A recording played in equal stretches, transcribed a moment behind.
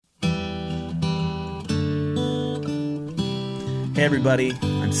Hey everybody,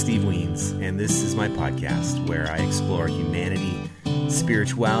 I'm Steve Weens, and this is my podcast where I explore humanity,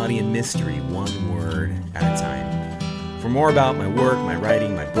 spirituality, and mystery one word at a time. For more about my work, my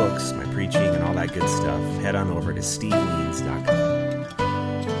writing, my books, my preaching, and all that good stuff, head on over to steveweens.com.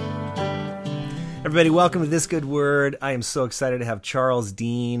 Everybody, welcome to This Good Word. I am so excited to have Charles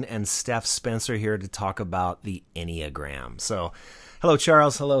Dean and Steph Spencer here to talk about the Enneagram. So, hello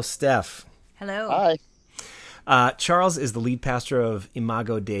Charles, hello Steph. Hello. Hi. Charles is the lead pastor of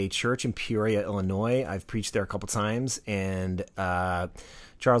Imago Dei Church in Peoria, Illinois. I've preached there a couple times, and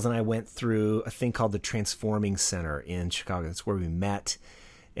Charles and I went through a thing called the Transforming Center in Chicago. That's where we met,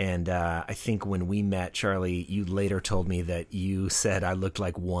 and I think when we met, Charlie, you later told me that you said I looked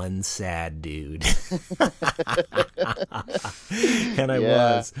like one sad dude. And I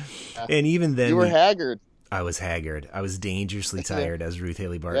was. And even then... You were haggard. I was haggard. I was dangerously tired, as Ruth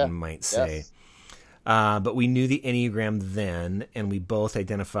Haley Barton might say. Yes. But we knew the Enneagram then, and we both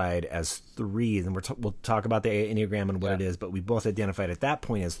identified as threes. And we'll talk about the Enneagram and what it is, but we both identified at that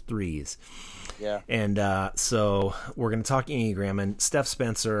point as threes. Yeah. And so we're going to talk Enneagram. And Steph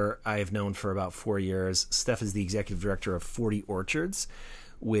Spencer, I have known for about 4 years. Steph is the executive director of 40 Orchards,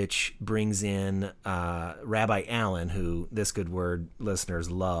 which brings in Rabbi Allen, who This Good Word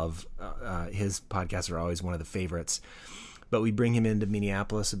listeners love. His podcasts are always one of the favorites. But we bring him into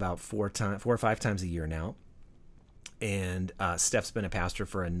Minneapolis about 4 or 5 times a year now. And Steph's been a pastor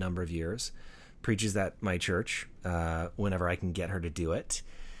for a number of years, preaches at my church whenever I can get her to do it.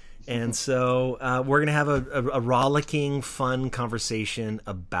 And so we're going to have a rollicking, fun conversation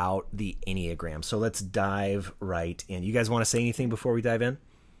about the Enneagram. So let's dive right in. You guys want to say anything before we dive in?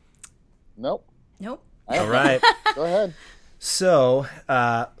 Nope. All right. Go ahead. So,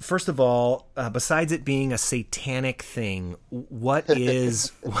 first of all, besides it being a satanic thing, what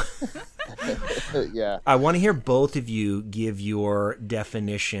is... Yeah. I want to hear both of you give your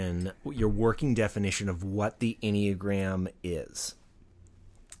definition, your working definition of what the Enneagram is.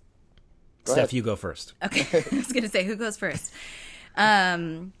 Steph, you go first. Okay. I was going to say, who goes first?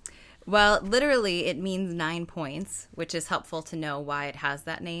 Well, literally, it means 9 points, which is helpful to know why it has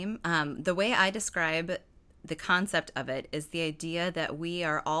that name. The way I describe the concept of it is the idea that we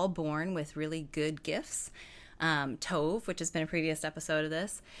are all born with really good gifts, Tov, which has been a previous episode of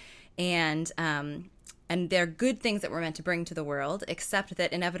this, and they're good things that we're meant to bring to the world, except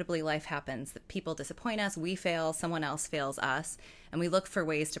that inevitably life happens, that people disappoint us, we fail, someone else fails us, and we look for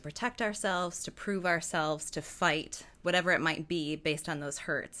ways to protect ourselves, to prove ourselves, to fight, whatever it might be based on those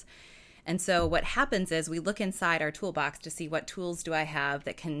hurts. And so what happens is we look inside our toolbox to see what tools do I have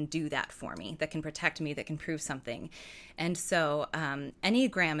that can do that for me, that can protect me, that can prove something. And so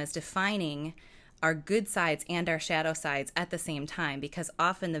Enneagram is defining our good sides and our shadow sides at the same time, because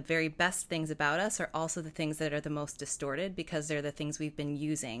often the very best things about us are also the things that are the most distorted, because they're the things we've been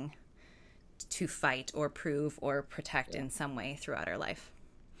using to fight or prove or protect in some way throughout our life.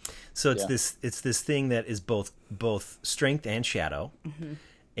 So it's this thing that is both strength and shadow. Mm-hmm.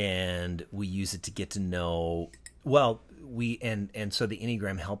 And we use it to get to know, so the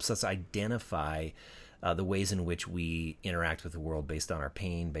Enneagram helps us identify the ways in which we interact with the world based on our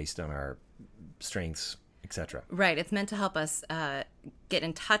pain, based on our strengths, etc. Right. It's meant to help us get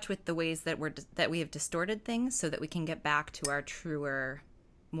in touch with the ways that we have distorted things, so that we can get back to our truer,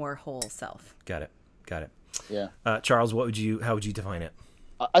 more whole self. Got it. Yeah. Charles, how would you define it?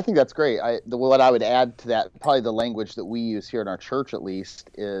 I think that's great. What I would add to that, probably the language that we use here in our church at least,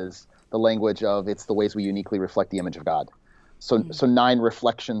 is the language of it's the ways we uniquely reflect the image of God. So 9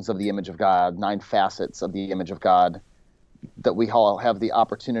 reflections of the image of God, 9 facets of the image of God that we all have the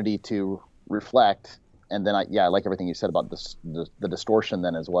opportunity to reflect. And then I like everything you said about the distortion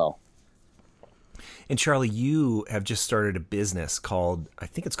then as well. And Charlie, you have just started a business called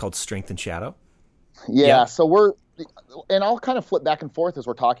Strength and Shadow. Yeah. So and I'll kind of flip back and forth as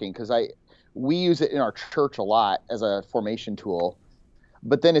we're talking, because we use it in our church a lot as a formation tool,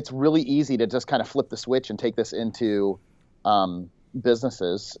 but then it's really easy to just kind of flip the switch and take this into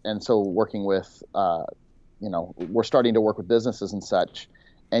businesses. And so working with, we're starting to work with businesses and such,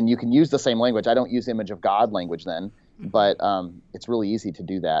 and you can use the same language. I don't use image of God language then, but it's really easy to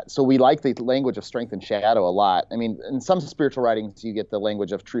do that. So we like the language of strength and shadow a lot. I mean, in some spiritual writings, you get the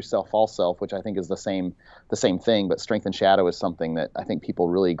language of true self, false self, which I think is the same thing. But strength and shadow is something that I think people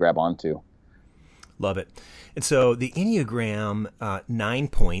really grab onto. Love it. And so the Enneagram, 9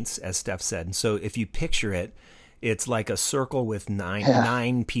 points, as Steph said. And so if you picture it, it's like a circle with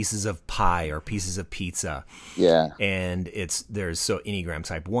nine pieces of pie or pieces of pizza. Yeah. And there's Enneagram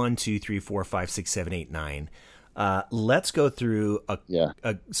type 1, 2, 3, 4, 5, 6, 7, 8, 9. Let's go through Yeah.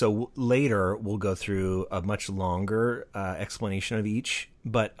 Later we'll go through a much longer explanation of each.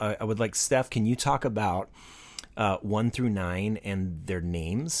 But I would like, Steph, can you talk about 1 through 9 and their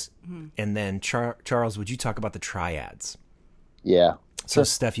names? Mm-hmm. And then Charles, would you talk about the triads? Yeah. So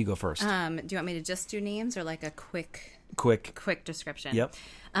Steph, you go first. Do you want me to just do names or like a quick description? Yep.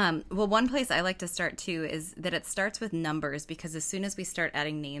 Well, one place I like to start too is that it starts with numbers, because as soon as we start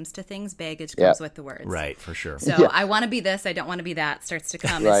adding names to things, baggage comes with the words. Right, for sure. So I want to be this, I don't want to be that starts to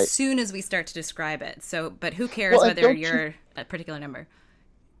come as soon as we start to describe it. So, but who cares whether you're a particular number?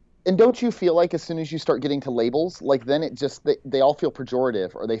 And don't you feel like as soon as you start getting to labels, like then it just they all feel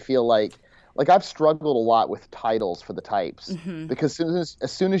pejorative, or they feel like I've struggled a lot with titles for the types, because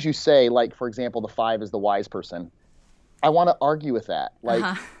as soon as you say, like, for example, the 5 is the wise person, I want to argue with that.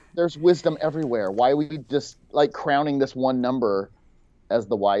 Like, there's wisdom everywhere. Why are we just like crowning this one number as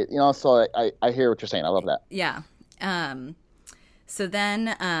the wise? So I hear what you're saying. I love that. Yeah. So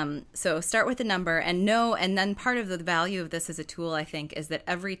then, so start with the number and then part of the value of this as a tool, I think, is that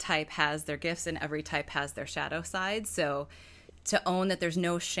every type has their gifts and every type has their shadow side. So to own that there's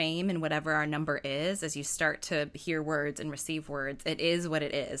no shame in whatever our number is, as you start to hear words and receive words, it is what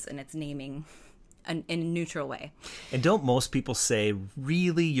it is, and it's naming in a neutral way. And don't most people say,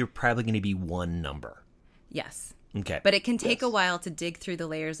 really, you're probably going to be one number? Yes. Okay. But it can take a while to dig through the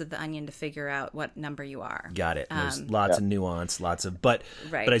layers of the onion to figure out what number you are. Got it. There's lots of nuance, but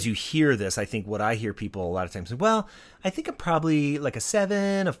as you hear this, I think what I hear people a lot of times say, well, I think I'm probably like a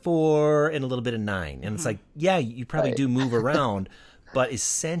 7, a 4, and a little bit of 9. And it's like, yeah, you probably do move around, but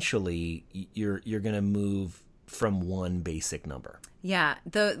essentially you're going to move from one basic number. Yeah.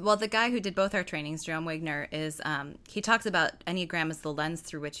 The guy who did both our trainings, Jerome Wigner, is he talks about Enneagram as the lens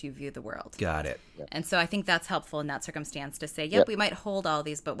through which you view the world. Got it. And so I think that's helpful in that circumstance to say, we might hold all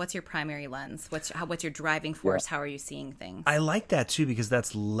these, but what's your primary lens? What's your driving force? How are you seeing things? I like that too, because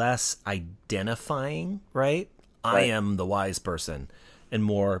that's less identifying, right? I am the wise person, and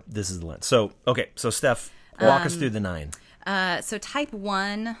more, this is the lens. So, okay. So Steph, walk us through the 9. So type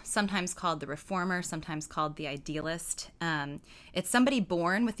 1, sometimes called the reformer, sometimes called the idealist. It's somebody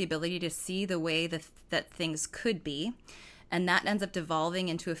born with the ability to see the way that things could be, and that ends up devolving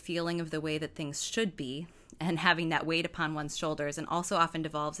into a feeling of the way that things should be, and having that weight upon one's shoulders, and also often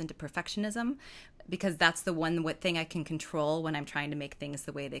devolves into perfectionism, because that's the one thing I can control when I'm trying to make things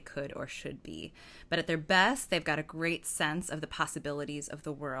the way they could or should be. But at their best, they've got a great sense of the possibilities of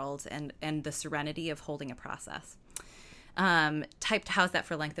the world and the serenity of holding a process. How's that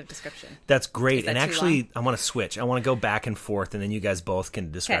for length of description? That's great. And actually, I want to switch. I want to go back and forth, and then you guys both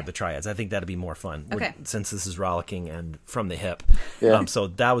can describe the triads. I think that'd be more fun. Okay. Since this is rollicking and from the hip. Yeah. So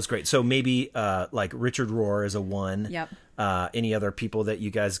that was great. So maybe like Richard Rohr is a 1. Yep. Any other people that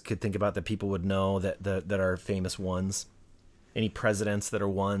you guys could think about that people would know that are famous 1s? Any presidents that are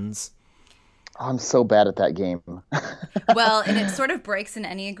 1s? I'm so bad at that game. Well, and it sort of breaks an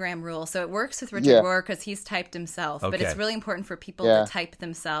Enneagram rule. So it works with Richard Rohr because he's typed himself. Okay. But it's really important for people to type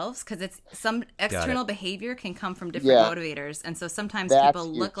themselves, because it's some external behavior can come from different motivators. And so sometimes people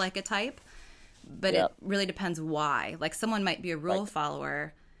look like a type, but it really depends why. Like someone might be a rule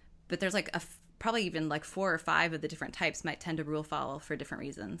follower, but there's like probably even like 4 or 5 of the different types might tend to rule follow for different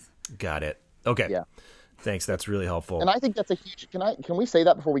reasons. Got it. Okay. Yeah. Thanks. That's really helpful. And I think that's a huge. Can we say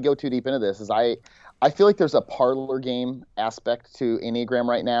that before we go too deep into this? Is I feel like there's a parlor game aspect to Enneagram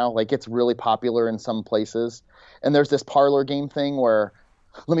right now. Like it's really popular in some places, and there's this parlor game thing where,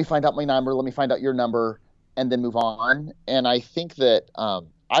 let me find out my number, let me find out your number, and then move on. And I think that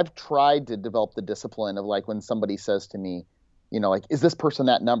I've tried to develop the discipline of, like, when somebody says to me, like, is this person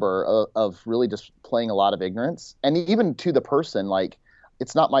that number, of really just playing a lot of ignorance, and even to the person, like,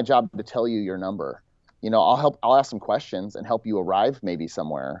 it's not my job to tell you your number. I'll ask some questions and help you arrive maybe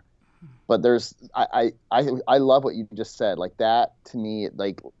somewhere. But I love what you just said. Like that, to me,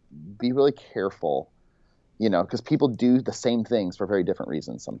 like, be really careful, because people do the same things for very different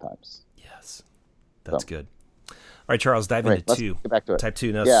reasons sometimes. Yes. That's good. All right, Charles, dive into 2. Let's get back to it. Type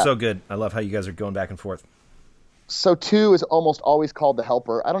 2. No, so good. I love how you guys are going back and forth. So 2 is almost always called the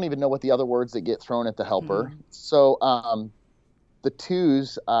helper. I don't even know what the other words that get thrown at the helper. Mm-hmm. So, the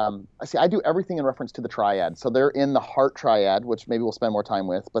 2s, I do everything in reference to the triad. So they're in the heart triad, which maybe we'll spend more time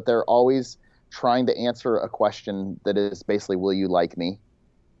with, but they're always trying to answer a question that is basically, will you like me?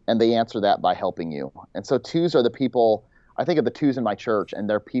 And they answer that by helping you. And so 2s are the people, I think of the 2s in my church, and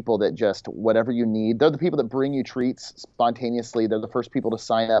they're people that just, whatever you need, they're the people that bring you treats spontaneously. They're the first people to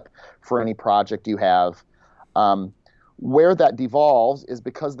sign up for any project you have. Where that devolves is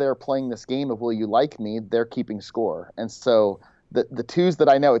because they're playing this game of will you like me, they're keeping score. And so the 2s that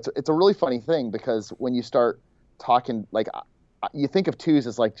I know, it's a really funny thing, because when you start talking, like you think of twos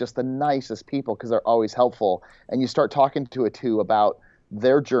as like just the nicest people because they're always helpful, and you start talking to a two about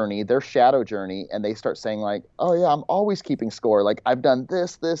their journey, their shadow journey, and they start saying like, oh yeah, I'm always keeping score. Like I've done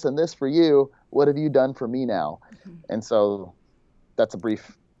this, this, and this for you. What have you done for me now? Mm-hmm. And so that's a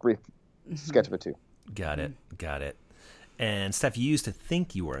brief sketch of a two. Got it. And Steph, you used to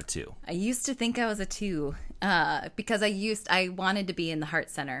think you were a two. I used to think I was a two because I wanted to be in the heart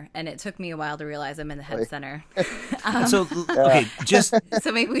center, and it took me a while to realize I'm in the head center. So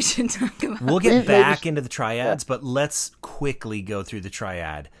maybe we should talk about. We'll get back into the triads, but let's quickly go through the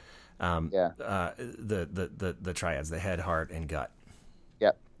triad. The triads: the head, heart, and gut.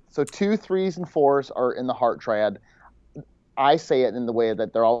 Yep. So 2, 3s, and 4s are in the heart triad. I say it in the way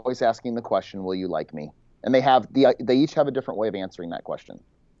that they're always asking the question, "Will you like me?" And they each have a different way of answering that question,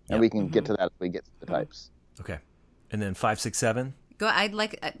 and we can get to that as we get to the types. Okay, and then 5, 6, 7.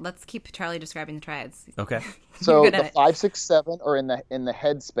 Let's keep Charlie describing the triads. Okay. So the 5, 6, 7 are in the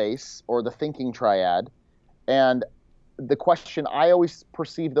head space or the thinking triad, and the question I always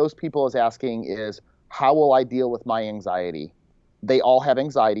perceive those people as asking is, how will I deal with my anxiety? They all have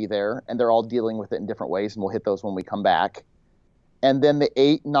anxiety there, and they're all dealing with it in different ways, and we'll hit those when we come back. And then the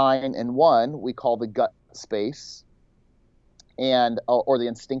 8, 9, and 1 we call the gut space, or the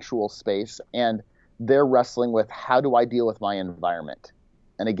instinctual space, and they're wrestling with, how do I deal with my environment?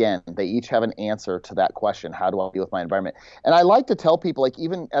 And again, they each have an answer to that question, how do I deal with my environment? And I like to tell people, like,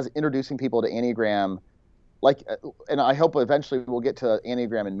 even as introducing people to Enneagram, like, and I hope eventually we'll get to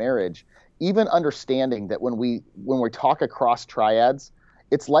Enneagram in marriage, even understanding that when we talk across triads,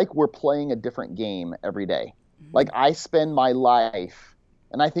 it's like we're playing a different game every day. Like, I spend my life,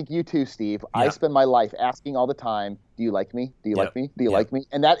 and I think you too, Steve, I spend my life asking all the time, do you like me? Do you like me? Do you like me?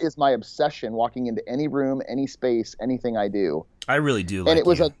 And that is my obsession, walking into any room, any space, anything I do. I really do like you. And it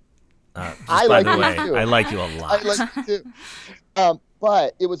was you. I like you too. I like you a lot. I like you too.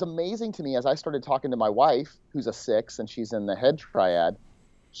 But it was amazing to me as I started talking to my wife, who's a 6, and she's in the head triad.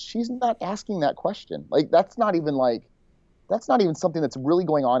 She's not asking that question. Like, that's not even something that's really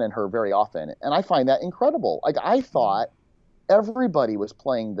going on in her very often. And I find that incredible. Like, I thought everybody was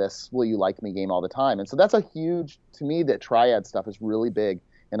playing this will you like me game all the time. And so that's a huge, to me, that triad stuff is really big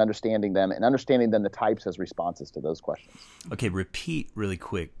in understanding them, and understanding then the types as responses to those questions. Okay, repeat really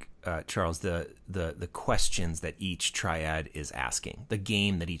quick, Charles, the questions that each triad is asking, the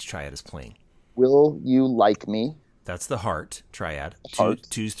game that each triad is playing. Will you like me? That's the heart triad. Heart.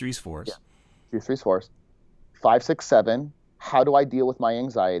 2s, 3s, 4s. Yeah. 2, 3s, 4s. 5, 6, 7. How do I deal with my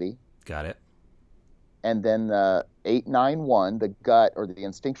anxiety? Got it. And then the 8, 9, 1, the gut or the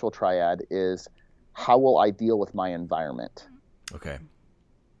instinctual triad, is how will I deal with my environment? Okay.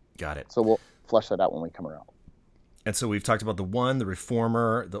 Got it. So we'll flesh that out when we come around. And so we've talked about the 1, the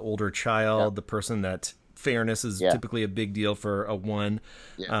reformer, the older child, the person that fairness is typically a big deal for a 1.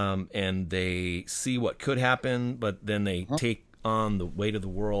 Yeah. And they see what could happen, but then they take on the weight of the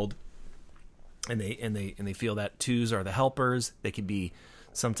world. And they feel that 2s are the helpers. They can be,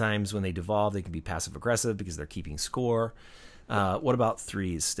 sometimes when they devolve, they can be passive aggressive because they're keeping score. What about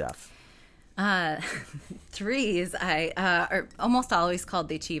 3s, Steph? 3s are almost always called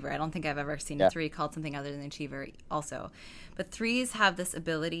the achiever. I don't think I've ever seen a 3 called something other than the achiever also. But 3s have this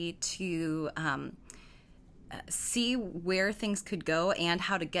ability to see where things could go and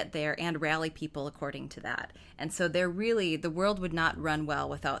how to get there and rally people according to that. And so they're really, the world would not run well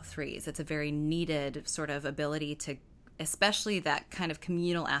without 3s. It's a very needed sort of ability to, especially that kind of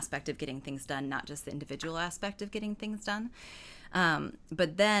communal aspect of getting things done, not just the individual aspect of getting things done.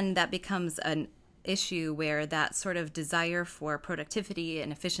 But then that becomes an issue where that sort of desire for productivity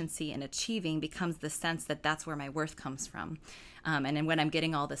and efficiency and achieving becomes the sense that that's where my worth comes from. And then when I'm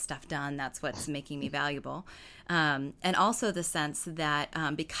getting all this stuff done, that's what's making me valuable. And also the sense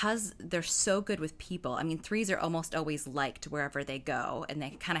that because they're so good with people, I mean, 3s are almost always liked wherever they go, and they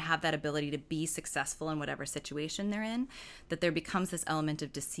kind of have that ability to be successful in whatever situation they're in, that there becomes this element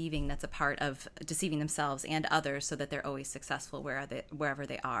of deceiving that's a part of deceiving themselves and others so that they're always successful wherever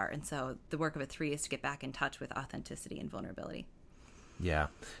they are. And so the work of a 3 is to get back in touch with authenticity and vulnerability. Yeah.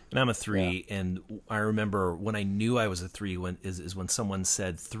 And I'm a 3, and I remember when I knew I was a 3 when someone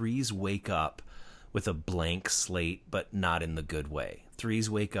said 3s wake up with a blank slate, but not in the good way. 3s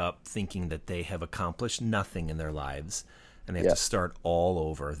wake up thinking that they have accomplished nothing in their lives, and they have to start all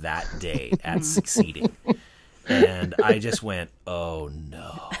over that day at succeeding. And I just went, oh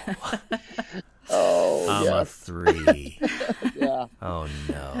no. I'm a 3. Yeah. Oh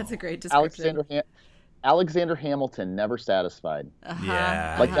no. That's a great description. Alexander Hamilton, Never Satisfied.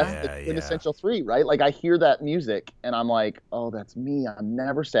 Yeah. Like, that's the quintessential 3, right? Like, I hear that music and I'm like, oh, that's me. I'm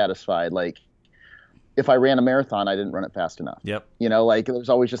never satisfied. Like, if I ran a marathon, I didn't run it fast enough. Yep. Like there's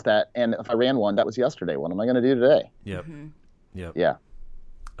always just that. And if I ran one, that was yesterday. What am I going to do today? Yep. Yep. Yeah.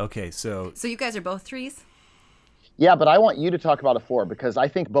 Okay, so you guys are both 3s? Yeah, but I want you to talk about a 4 because I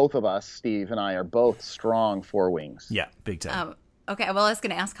think both of us, Steve and I, are both strong 4 wings. yeah, big time. Okay, well, I was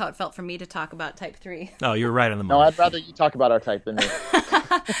going to ask how it felt for me to talk about type 3. Oh, you're right on the No, money. I'd rather you talk about our type than me.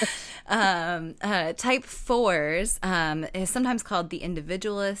 Type 4s is sometimes called the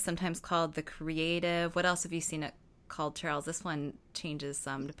individualist, sometimes called the creative. What else have you seen it called, Charles? This one changes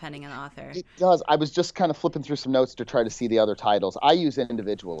some depending on the author. It does. I was just kind of flipping through some notes to try to see the other titles. I use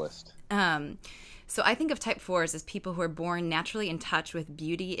individualist. So I think of type 4s as people who are born naturally in touch with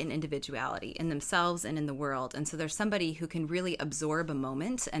beauty and individuality in themselves and in the world. And so there's somebody who can really absorb a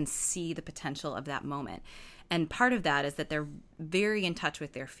moment and see the potential of that moment. And part of that is that they're very in touch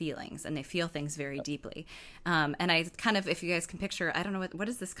with their feelings and they feel things very deeply. And I kind of, if you guys can picture, I don't know, what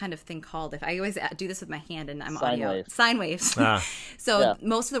is this kind of thing called? If I always do this with my hand and I'm Sine audio. waves. Sine waves. So Yeah.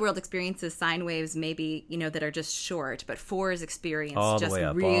 most of the world experiences sine waves maybe, that are just short, but 4s experience All the just way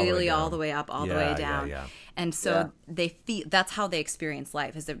up, really all all the the way up, all the Yeah, way yeah, down. yeah. And so they feel that's how they experience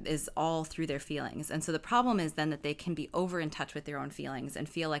life is all through their feelings. And so the problem is then that they can be over in touch with their own feelings and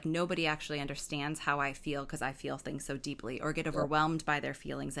feel like nobody actually understands how I feel because I feel things so deeply, or get overwhelmed by their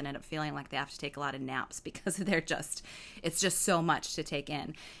feelings and end up feeling like they have to take a lot of naps because it's just so much to take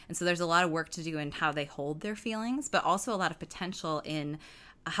in. And so there's a lot of work to do in how they hold their feelings, but also a lot of potential in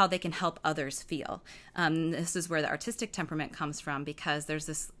how they can help others feel. This is where the artistic temperament comes from, because there's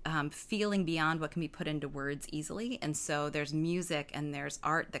this feeling beyond what can be put into words easily. And so there's music and there's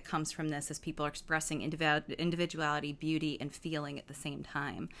art that comes from this as people are expressing individuality, beauty, and feeling at the same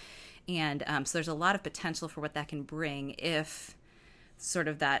time. And so there's a lot of potential for what that can bring if sort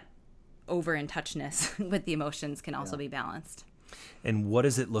of that over-in-touchness with the emotions can also be balanced. And what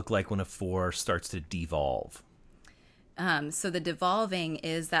does it look like when a 4 starts to devolve? So the devolving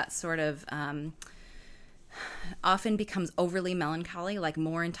is that sort of often becomes overly melancholy, like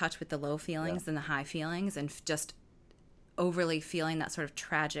more in touch with the low feelings than the high feelings, and just overly feeling that sort of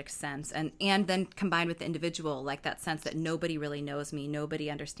tragic sense. And then combined with the individual, like that sense that nobody really knows me, nobody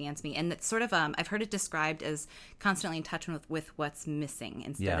understands me. And it's sort of, I've heard it described as constantly in touch with what's missing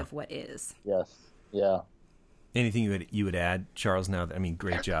instead of what is. Yes. Yeah. Anything you would add, Charles? Now,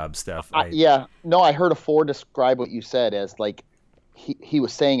 great job, Steph. Yeah. No, I heard a 4 describe what you said as like he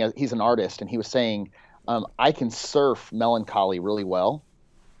was saying, he's an artist, and he was saying, I can surf melancholy really well.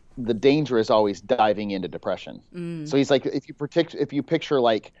 The danger is always diving into depression. So he's like, if you picture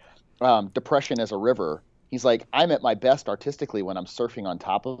like depression as a river, he's like, I'm at my best artistically when I'm surfing on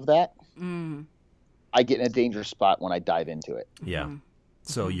top of that. I get in a dangerous spot when I dive into it. Yeah.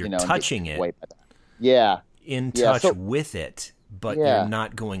 So you're touching it. Yeah. In touch with it, but you're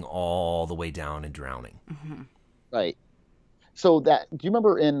not going all the way down and drowning. Right. So do you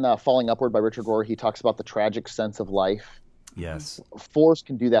remember in Falling Upward by Richard Rohr, he talks about the tragic sense of life? Yes. 4s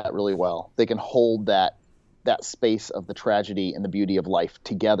can do that really well. They can hold that space of the tragedy and the beauty of life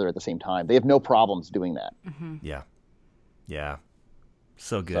together at the same time. They have no problems doing that. Yeah. Yeah.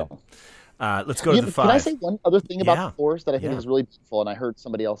 So good. Let's go to the 5. Can I say one other thing about the 4s that I think is really beautiful, and I heard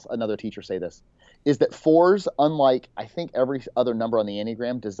another teacher say this, is that 4s, unlike I think every other number on the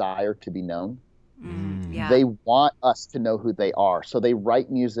Enneagram, desire to be known. They want us to know who they are. So they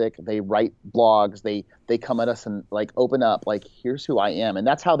write music, they write blogs, they come at us and like open up, like, here's who I am. And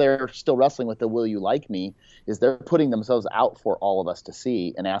that's how they're still wrestling with the will you like me, is they're putting themselves out for all of us to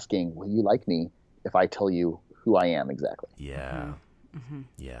see and asking, will you like me if I tell you who I am exactly? Yeah.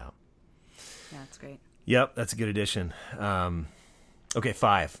 Yeah. Yeah, that's great. Yep, that's a good addition. Okay,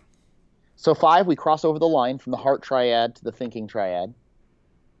 5. So 5, we cross over the line from the heart triad to the thinking triad.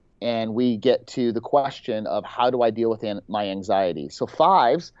 And we get to the question of how do I deal with my anxiety? So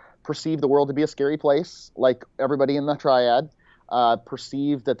 5s perceive the world to be a scary place, like everybody in the triad,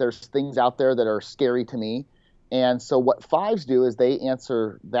 perceive that there's things out there that are scary to me. And so what 5s do is they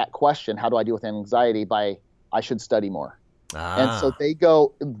answer that question, how do I deal with anxiety, by I should study more. And so they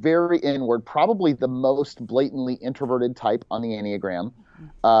go very inward, probably the most blatantly introverted type on the Enneagram.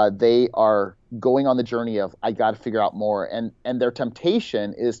 They are going on the journey of, I got to figure out more. And their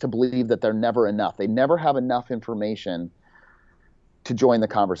temptation is to believe that they're never enough. They never have enough information to join the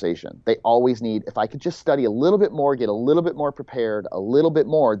conversation. They always need, if I could just study a little bit more, get a little bit more prepared, a little bit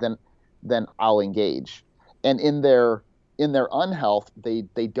more, then I'll engage. And in their unhealth,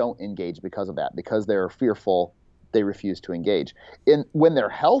 they don't engage because of that, because they're fearful. They refuse to engage. When they're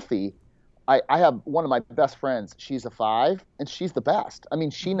healthy, I have one of my best friends. She's a 5, and she's the best. I mean,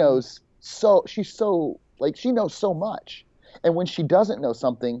 she knows so much. And when she doesn't know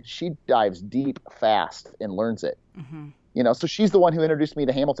something, she dives deep fast and learns it. Mm-hmm. You know, so she's the one who introduced me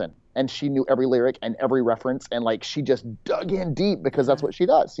to Hamilton, and she knew every lyric and every reference, and like she just dug in deep because that's what she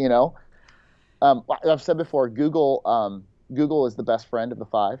does. You know, I've said before, Google is the best friend of the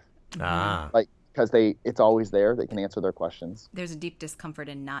five, like because it's always there. They can answer their questions. There's a deep discomfort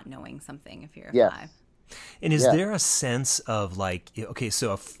in not knowing something if you're a Yes. 5. And is there a sense of like, okay,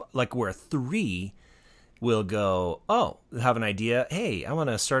 so like where a 3 will go, oh, have an idea. Hey, I want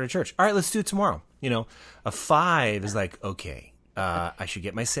to start a church. All right, let's do it tomorrow. You know, a 5 is like, okay, I should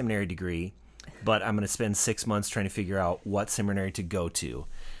get my seminary degree, but I'm going to spend 6 months trying to figure out what seminary to go to.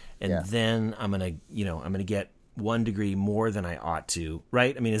 And then I'm going to get 1 degree more than I ought to,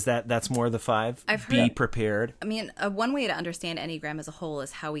 right? I mean, that's more the 5? Be prepared. I mean, one way to understand Enneagram as a whole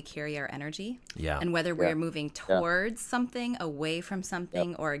is how we carry our energy. Yeah. And whether we're moving towards something, away from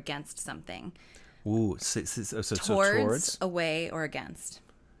something, or against something. Ooh, so towards, away, or against.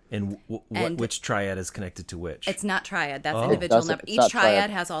 And which triad is connected to which? It's not triad. That's individual number. Each triad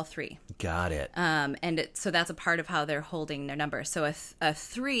has all 3. Got it. So that's a part of how they're holding their number. So a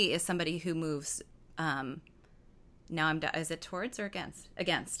 3 is somebody who moves. Now is it towards or against?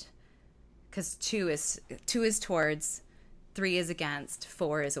 Against, because 2 is towards, 3 is against,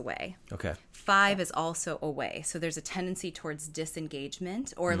 4 is away. Okay. 5 is also away. So there's a tendency towards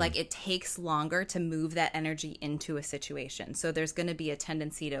disengagement, or like it takes longer to move that energy into a situation. So there's going to be a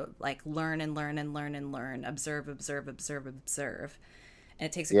tendency to like learn and learn and learn and learn, observe. And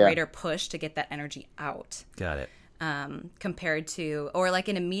it takes a greater push to get that energy out. Got it. Compared to, or like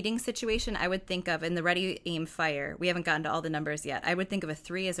in a meeting situation, I would think of in the ready, aim, fire. We haven't gotten to all the numbers yet. I would think of a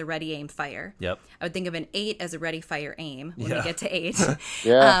 3 as a ready, aim, fire. Yep. I would think of an 8 as a ready, fire, aim when we get to 8.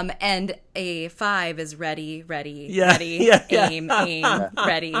 And a 5 is ready, aim, ready. It's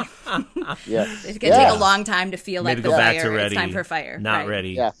going to take a long time to feel Maybe like the go back fire. to ready, It's time for fire. not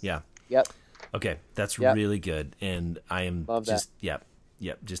ready. Yes. Yeah. Yep. Okay, that's really good. And I am Love just,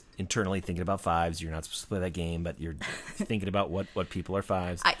 just internally thinking about 5s. You're not supposed to play that game, but you're thinking about what people are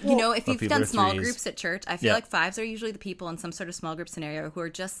 5s. If you've done small 3s. groups at church, I feel like 5s are usually the people in some sort of small group scenario who are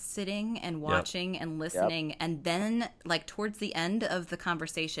just sitting and watching and listening. And then, like, towards the end of the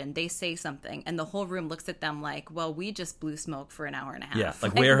conversation, they say something, and the whole room looks at them like, well, we just blew smoke for an hour and a half. Yeah,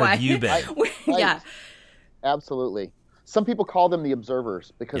 like where have you been? Yeah. Absolutely. Some people call them the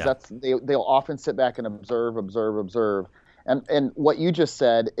observers because they'll often sit back and observe. And what you just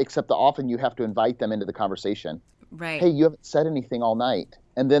said, except that often you have to invite them into the conversation. Right. Hey, you haven't said anything all night.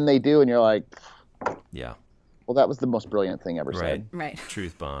 And then they do, and you're like, yeah. Well, that was the most brilliant thing ever said. Right.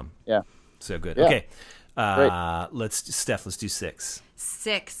 Truth bomb. Yeah. So good. Yeah. Okay. Great. Let's do 6.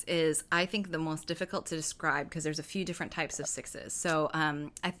 6 is, I think, the most difficult to describe because there's a few different types of 6s. So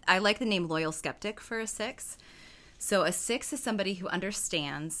I like the name loyal skeptic for a 6. So a 6 is somebody who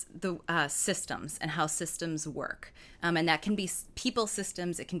understands the systems and how systems work. And that can be people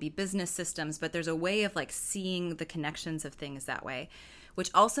systems, it can be business systems, but there's a way of like seeing the connections of things that way,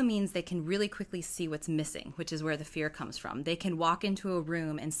 which also means they can really quickly see what's missing, which is where the fear comes from. They can walk into a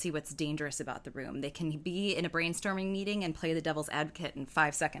room and see what's dangerous about the room. They can be in a brainstorming meeting and play the devil's advocate in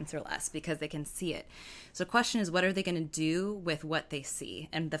 5 seconds or less because they can see it. So the question is, what are they going to do with what they see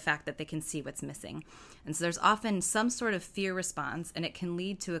and the fact that they can see what's missing? And so there's often some sort of fear response, and it can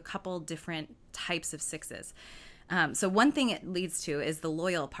lead to a couple different types of 6s. So one thing it leads to is the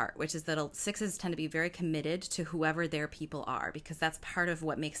loyal part, which is that 6s tend to be very committed to whoever their people are, because that's part of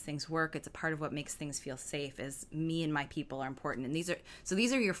what makes things work. It's a part of what makes things feel safe, is me and my people are important. And these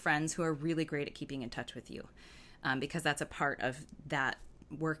are your friends who are really great at keeping in touch with you, because that's a part of that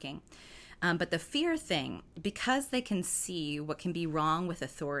working. But the fear thing, because they can see what can be wrong with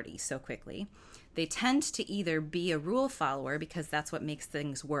authority so quickly, they tend to either be a rule follower because that's what makes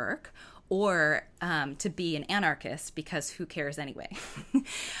things work, or to be an anarchist because who cares anyway?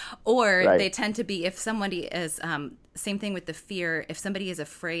 Or they tend to be, if somebody is, same thing with the fear, if somebody is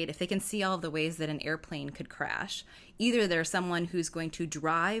afraid, if they can see all of the ways that an airplane could crash, either they're someone who's going to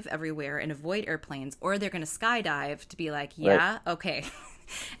drive everywhere and avoid airplanes, or they're going to skydive to be like, okay,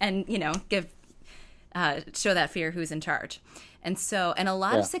 and, show that fear who's in charge. And so, and a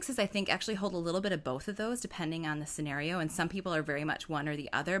lot of 6s, I think, actually hold a little bit of both of those depending on the scenario. And some people are very much one or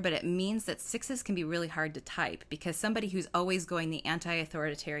the other, but it means that 6s can be really hard to type, because somebody who's always going the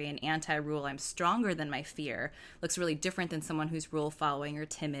anti-authoritarian, anti-rule, I'm stronger than my fear, looks really different than someone who's rule following or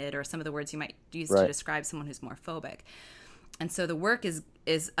timid, or some of the words you might use to describe someone who's more phobic. And so the work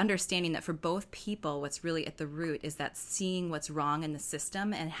is understanding that for both people, what's really at the root is that seeing what's wrong in the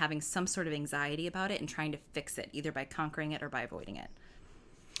system and having some sort of anxiety about it and trying to fix it, either by conquering it or by avoiding it.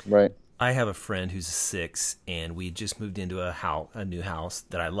 Right. I have a friend who's a 6, and we just moved into a new house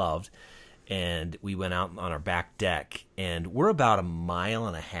that I loved, and we went out on our back deck, and we're about 1.5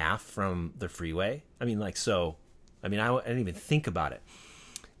 miles from the freeway. I mean, I didn't even think about it.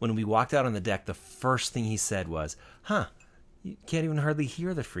 When we walked out on the deck, the first thing he said was, you can't even hardly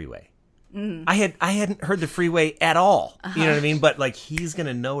hear the freeway. Mm. I hadn't heard the freeway at all. You know what I mean? But like, he's going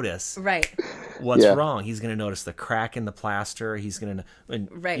to notice what's wrong. He's going to notice the crack in the plaster. He's going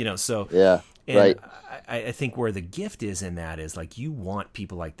to, so. Yeah. And I think where the gift is in that is like, you want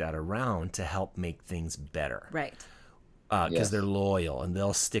people like that around to help make things better. Right. Because they're loyal and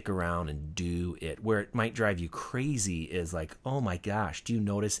they'll stick around and do it. Where it might drive you crazy is like, oh my gosh, do you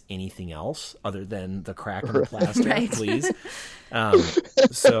notice anything else other than the crack in the plaster, please?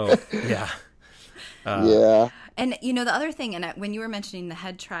 So, yeah. And, the other thing, and when you were mentioning the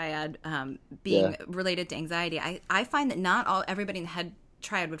head triad being related to anxiety, I find that not everybody in the head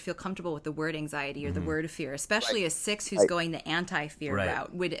triad would feel comfortable with the word anxiety or the word fear, especially a 6 who's going the anti-fear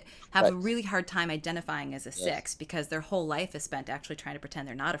route would have a really hard time identifying as a 6 because their whole life is spent actually trying to pretend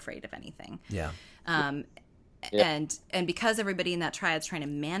they're not afraid of anything. And because everybody in that triad is trying to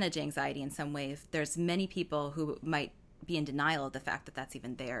manage anxiety in some way, there's many people who might be in denial of the fact that that's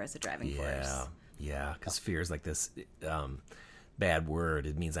even there as a driving force. Yeah, because fear is like this bad word.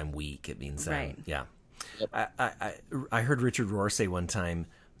 It means I'm weak. It means I heard Richard Rohr say one time,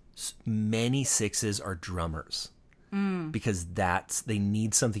 many 6s are drummers because they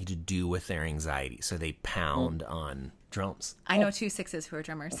need something to do with their anxiety, so they pound on drums. I know 2 6s who are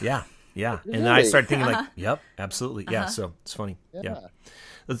drummers. Yeah. And then I started thinking like, yep, absolutely. Yeah, so it's funny. Yeah.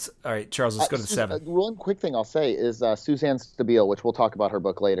 All right, Charles, let's go to the 7. One quick thing I'll say is Suzanne Stabile, which we'll talk about her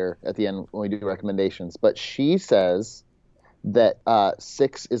book later at the end when we do recommendations, but she says that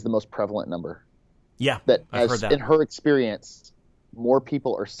 6 is the most prevalent number. Yeah, I've heard that. In her experience, more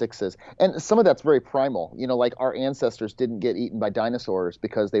people are 6s. And some of that's very primal. Like our ancestors didn't get eaten by dinosaurs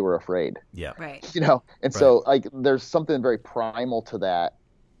because they were afraid. Yeah. Right. And so like there's something very primal to that.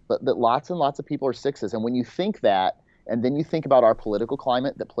 But that lots and lots of people are 6s. And when you think that, and then you think about our political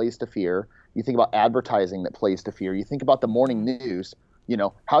climate that plays to fear, you think about advertising that plays to fear, you think about the morning news,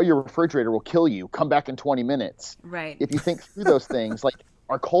 how your refrigerator will kill you, come back in 20 minutes. Right. If you think through those things, like,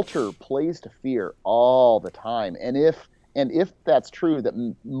 our culture plays to fear all the time, and if that's true,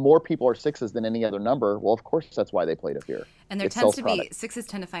 that more people are 6s than any other number, well, of course, that's why they play to fear. And there tends to be 6s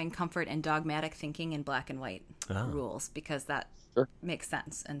tend to find comfort in dogmatic thinking in black and white rules because that makes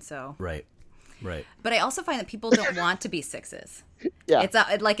sense, and so right. But I also find that people don't want to be 6s. Yeah,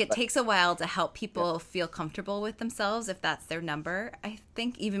 it takes a while to help people feel comfortable with themselves if that's their number. I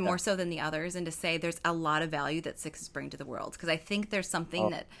think even more so than the others, and to say there's a lot of value that 6s bring to the world, because I think there's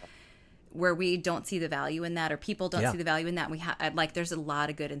something that where we don't see the value in that, or people don't see the value in that. There's a lot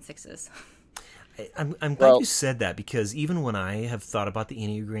of good in 6s. I'm glad you said that, because even when I have thought about the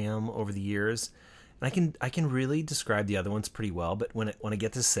Enneagram over the years, and I can really describe the other ones pretty well, but when I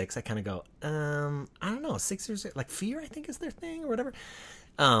get to 6, I kind of go, I don't know, 6ers, like fear, I think is their thing or whatever.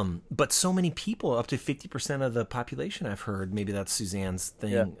 But so many people, up to 50% of the population, I've heard, maybe that's Suzanne's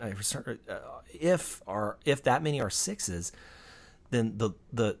thing. Yeah. If that many are 6s, then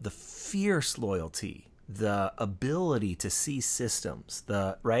the fierce loyalty, the ability to see systems,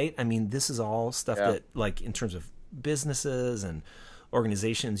 right? I mean, this is all stuff that, like, in terms of businesses and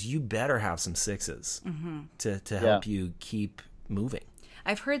organizations, you better have some 6s to help you keep moving.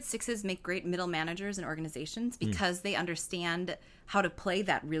 I've heard 6s make great middle managers in organizations because they understand how to play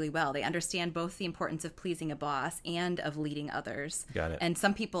that really well. They understand both the importance of pleasing a boss and of leading others. Got it. And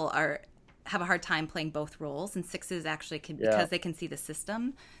some people have a hard time playing both roles, and 6s actually can, because they can see the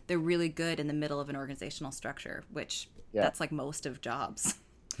system, they're really good in the middle of an organizational structure, which that's like most of jobs.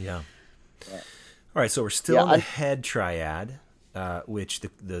 Yeah. All right, so we're still in the head triad. Which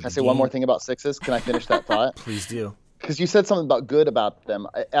Can I say one more thing about 6s? Can I finish that thought? Please do. Because you said something about good about them.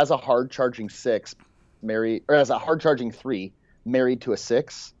 As a hard-charging 6, as a hard-charging 3, married to a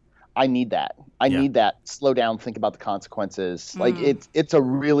 6, I need that. I need that. Slow down, think about the consequences. Like it's a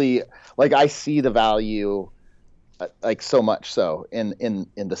really, like, I see the value, like, so much so in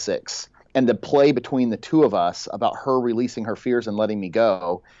the 6, and the play between the two of us about her releasing her fears and letting me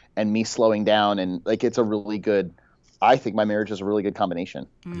go, and me slowing down, and like, it's a really good. I think my marriage is a really good combination.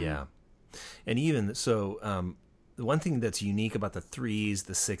 Yeah. And even so, the one thing that's unique about the 3s,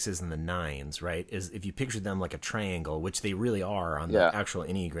 the 6s, and the 9s, right, is if you picture them like a triangle, which they really are on the actual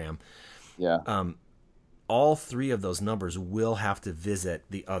Enneagram, all 3 of those numbers will have to visit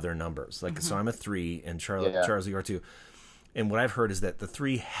the other numbers. Like, so I'm a 3, and Charles, you are too. And what I've heard is that the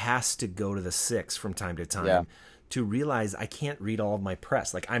 3 has to go to the 6 from time to time to realize I can't read all of my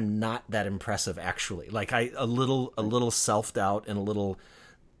press. Like, I'm not that impressive, actually. Like, a little self-doubt and a little,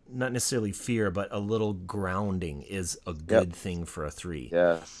 not necessarily fear, but a little grounding is a good thing for a 3.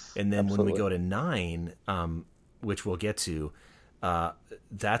 Yes. And then absolutely. when we go to 9, which we'll get to,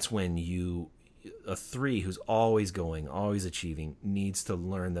 that's when a 3 who's always going, always achieving, needs to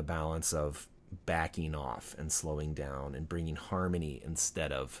learn the balance of backing off and slowing down and bringing harmony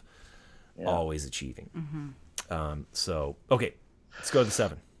instead of always achieving. So, okay, let's go to the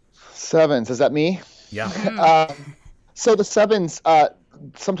 7. 7s. Is that me? Yeah. So the 7s,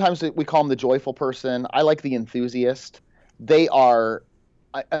 sometimes we call them the joyful person. I like the enthusiast. They are,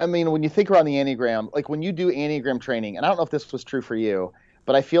 I mean, when you think around the Enneagram, like when you do Enneagram training, and I don't know if this was true for you,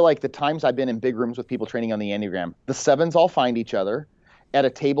 but I feel like the times I've been in big rooms with people training on the Enneagram, the 7s all find each other at a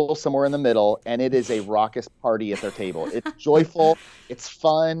table somewhere in the middle, and it is a raucous party at their table. It's joyful, it's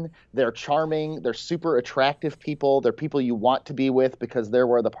fun, they're charming, they're super attractive people, they're people you want to be with because they're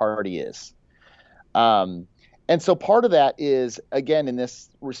where the party is. And so part of that is, again, in this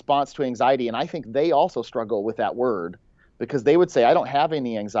response to anxiety, and I think they also struggle with that word, because they would say, I don't have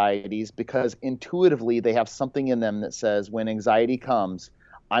any anxieties, because intuitively they have something in them that says, when anxiety comes,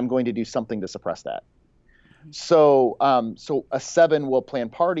 I'm going to do something to suppress that. So a 7 will plan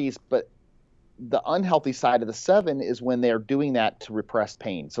parties, but the unhealthy side of the 7 is when they're doing that to repress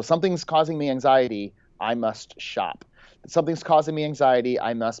pain. So something's causing me anxiety, I must shop. Something's causing me anxiety,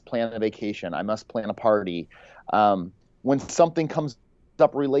 I must plan a vacation, I must plan a party. When something comes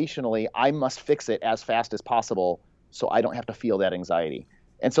up relationally, I must fix it as fast as possible so I don't have to feel that anxiety.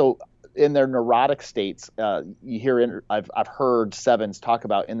 And so in their neurotic states, you hear, I've heard 7s talk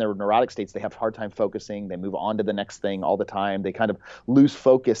about in their neurotic states, they have a hard time focusing. They move on to the next thing all the time. They kind of lose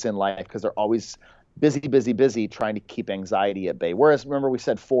focus in life because they're always busy trying to keep anxiety at bay. Whereas, remember, we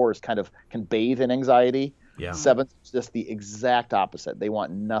said 4s kind of can bathe in anxiety. Yeah. 7s is just the exact opposite. They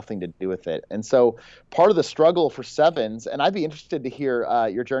want nothing to do with it. And so part of the struggle for 7s, and I'd be interested to hear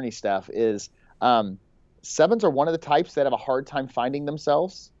your journey, Steph, is 7s are one of the types that have a hard time finding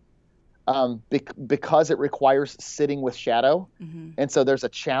themselves. Because it requires sitting with shadow. And so there's a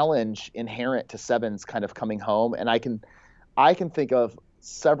challenge inherent to 7s kind of coming home. And I can think of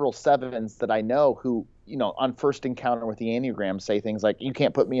several 7s that I know who, on first encounter with the Enneagram say things like, you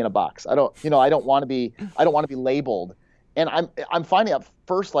can't put me in a box. I don't want to be labeled. And I'm finding out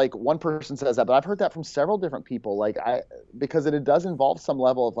first, like, one person says that, but I've heard that from several different people, because it does involve some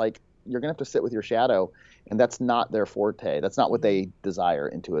level of, like, you're going to have to sit with your shadow, and that's not their forte. That's not what they desire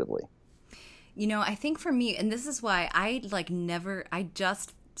intuitively. I think for me, and this is why I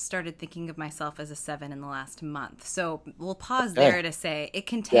just started thinking of myself as a 7 in the last month. So we'll pause there to say it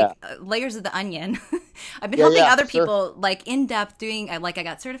can take layers of the onion. I've been helping other people like in depth doing, I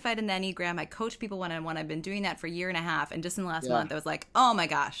got certified in the Enneagram. I coach people one-on-one. I've been doing that for a year and a half. And just in the last month, I was like, oh my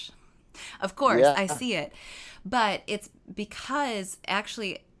gosh, of course I see it. But it's because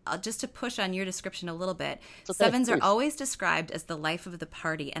actually, just to push on your description a little bit, 7s are always described as the life of the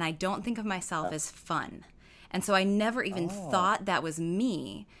party, and I don't think of myself as fun. And so I never even thought that was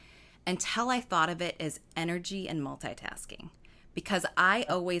me until I thought of it as energy and multitasking, because I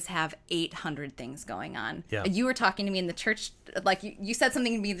always have 800 things going on. Yeah. You were talking to me in the church, like you said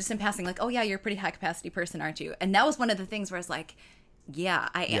something to me just in passing, like, oh yeah, you're a pretty high capacity person, aren't you? And that was one of the things where I was like, yeah,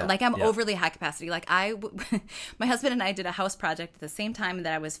 I am. I'm overly high capacity. My husband and I did a house project at the same time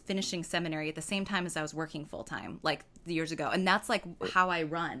that I was finishing seminary, at the same time as I was working full time, like years ago. And that's like how I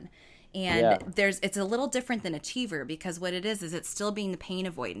run. And it's a little different than achiever, because what it is it's still being the pain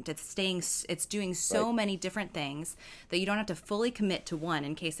avoidant. It's doing so many different things that you don't have to fully commit to one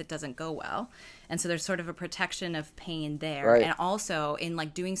in case it doesn't go well. And so there's sort of a protection of pain there. Right. And also in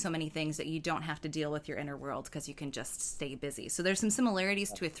like doing so many things that you don't have to deal with your inner world because you can just stay busy. So there's some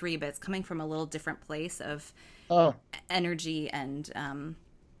similarities to a 3, but it's coming from a little different place of energy and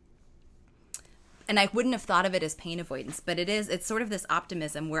I wouldn't have thought of it as pain avoidance, but it's sort of this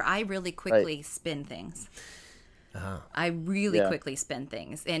optimism where I really quickly spin things. I really quickly spin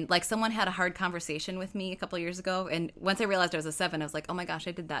things. And like someone had a hard conversation with me a couple of years ago, and once I realized I was a 7, I was like, oh my gosh,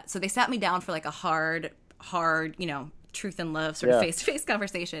 I did that. So they sat me down for like a hard, truth and love sort of face-to-face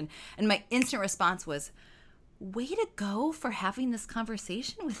conversation. And my instant response was, way to go for having this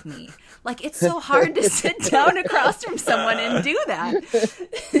conversation with me. Like, it's so hard to sit down across from someone and do that.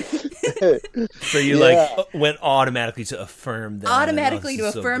 So you went automatically to affirm them. Automatically to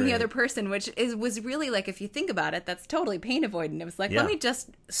affirm the other person, which was really like, if you think about it, that's totally pain avoidant. It was like, let me just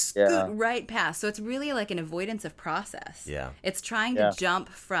scoot right past. So it's really like an avoidance of process. Yeah. It's trying to jump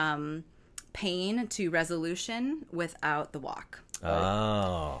from pain to resolution without the walk.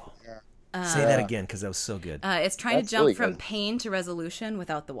 Oh. Say that again, because that was so good. It's trying That's to jump really from good. pain to resolution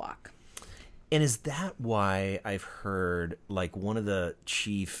without the walk. And is that why I've heard like one of the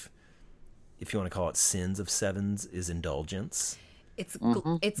chief, if you want to call it sins of sevens, is indulgence? It's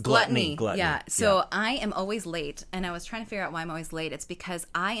Mm-hmm. it's Gluttony. gluttony. Yeah. So Yeah. I am always late, and I was trying to figure out why I'm always late. It's because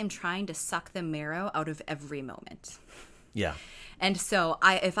I am trying to suck the marrow out of every moment. Yeah. And so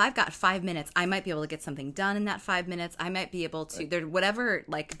if I've got 5 minutes, I might be able to get something done in that 5 minutes. I might be able to, whatever,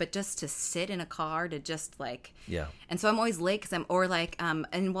 like, but just to sit in a car to just like, Yeah. And so I'm always late because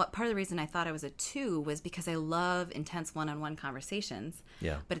and what part of the reason I thought I was a 2 was because I love intense one-on-one conversations.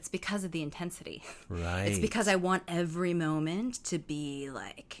 Yeah. But it's because of the intensity. Right. It's because I want every moment to be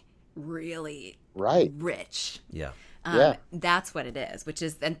like really Right. rich. Yeah. Yeah. That's what it is,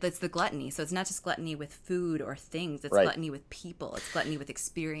 and that's the gluttony. So it's not just gluttony with food or things. It's Right. gluttony with people. It's gluttony with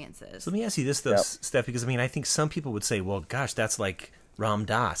experiences. So let me ask you this, though, Steph, because I mean, I think some people would say, well, gosh, that's like Ram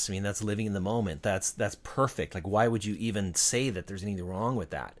Dass. I mean, that's living in the moment. That's perfect. Like, why would you even say that there's anything wrong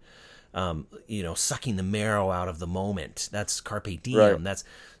with that? Sucking the marrow out of the moment. That's carpe diem. Right. That's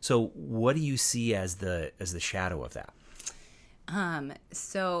so. What do you see as the shadow of that?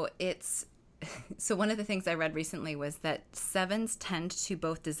 So one of the things I read recently was that sevens tend to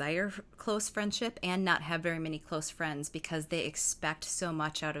both desire close friendship and not have very many close friends because they expect so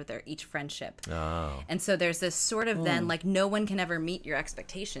much out of each friendship. Oh. And so there's this sort of then like no one can ever meet your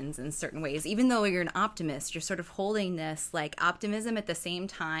expectations in certain ways. Even though you're an optimist, you're sort of holding this like optimism at the same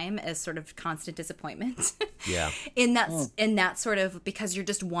time as sort of constant disappointment. Yeah. in that sort of, because you're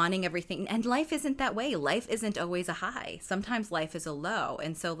just wanting everything, and life isn't that way. Life isn't always a high. Sometimes life is a low.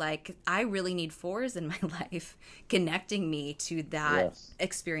 And so like I really need 4s in my life connecting me to that Yes.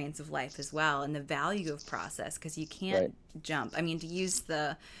 experience of life as well, and the value of process, because you can't jump. I mean, to use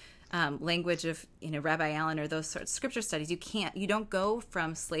the language of Rabbi Allen or those sorts of scripture studies, you don't go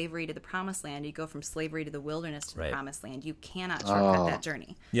from slavery to the promised land. You go from slavery to the wilderness to the promised land. You cannot shortcut that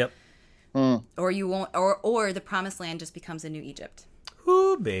journey. Yep. Or you won't, or the promised land just becomes a new Egypt.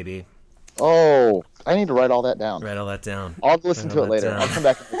 Ooh, baby. Oh, I need to write all that down. Write all that down. I'll listen Write to all it that later. down. I'll come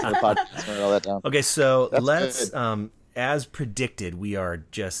back and listen to the podcast and write all that down. Okay, so That's let's, good. as predicted, we are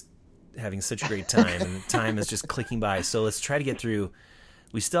just having such a great time, and time is just clicking by. So let's try to get through.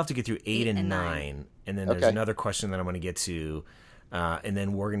 We still have to get through 8 and 9, and then there's Okay. another question that I'm going to get to, and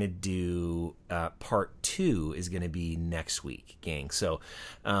then we're going to do part 2 is going to be next week, gang. So,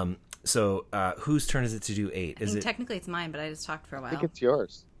 whose turn is it to do 8? I Is think it? technically it's mine, but I just talked for a I while. think it's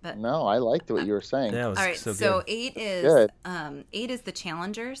yours. But- No, I liked what you were saying. That was All right, so so good. 8 is Good. 8 is the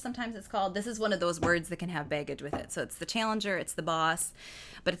challenger. Sometimes it's called. This is one of those words that can have baggage with it. So it's the challenger, it's the boss,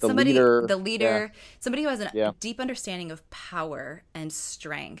 but it's The somebody, leader, the leader, somebody who has a Yeah. deep understanding of power and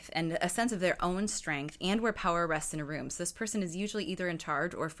strength, and a sense of their own strength, and where power rests in a room. So this person is usually either in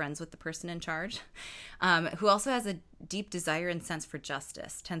charge or friends with the person in charge, who also has a deep desire and sense for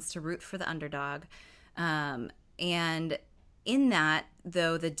justice, tends to root for the underdog, and in that,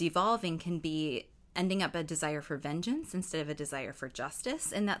 though, the devolving can be ending up a desire for vengeance instead of a desire for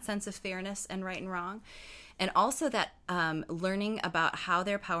justice, in that sense of fairness and right and wrong. And also that learning about how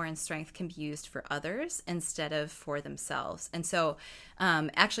their power and strength can be used for others instead of for themselves. And so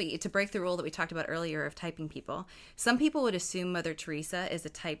actually, to break the rule that we talked about earlier of typing people, some people would assume Mother Teresa is a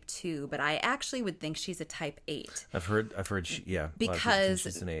type 2, but I actually would think she's a type 8. I've heard, yeah. a lot of people think Because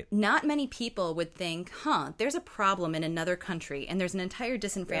she's an 8. not many people would think, there's a problem in another country and there's an entire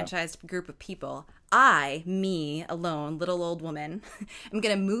disenfranchised group of people. Me alone, little old woman, I'm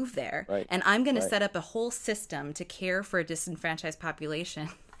going to move there, Right. and I'm going to Right. set up a whole system to care for a disenfranchised population.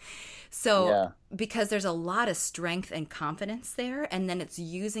 So, Yeah. because there's a lot of strength and confidence there, and then it's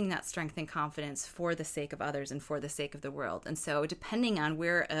using that strength and confidence for the sake of others and for the sake of the world. And so, depending on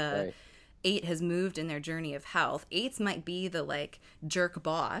where Right. 8 has moved in their journey of health, 8s might be the like jerk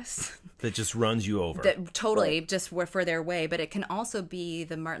boss That just runs you over. that totally just were for their way, but it can also be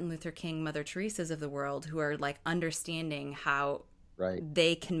the Martin Luther King, Mother Teresa's of the world who are like understanding how Right.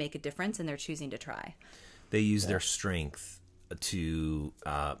 they can make a difference and they're choosing to try. They use their strength to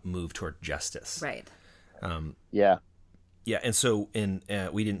move toward justice. Right. Yeah. Yeah, and so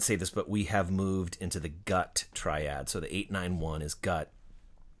we didn't say this, but we have moved into the gut triad. So the 8-9-1 is gut,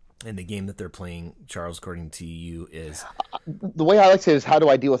 and the game that they're playing, Charles, according to you, is The way I like to say it is, how do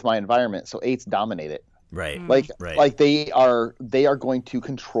I deal with my environment? So 8s dominate it. right. Right. Like they are going to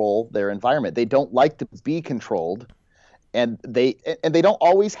control their environment. They don't like to be controlled, and they don't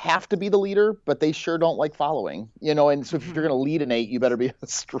always have to be the leader, but they sure don't like following. And so if you're going to lead an 8, you better be a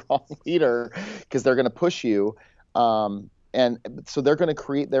strong leader, because they're going to push you. And so they're going to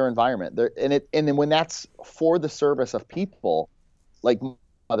create their environment. And then when that's for the service of people, like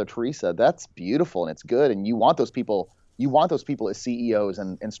Mother Teresa, that's beautiful and it's good. And you want those people as CEOs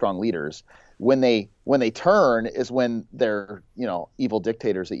and strong leaders. When they turn is when they're, evil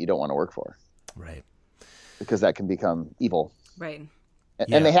dictators that you don't want to work for. Right. Because that can become evil. Right.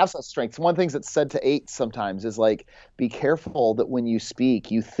 And they have such strengths. One of the things that's said to eights sometimes is like, be careful that when you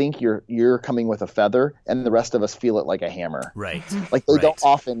speak, you think you're coming with a feather, and the rest of us feel it like a hammer. Right. Like they don't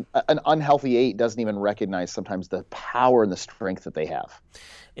often. An unhealthy eight doesn't even recognize sometimes the power and the strength that they have.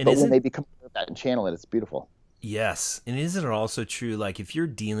 But when they become aware of that and channel it, it's beautiful. Yes, and isn't it also true? Like if you're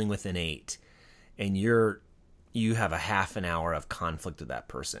dealing with an eight, and you have a half an hour of conflict with that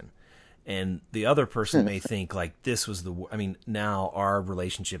person. And the other person may think like this was now our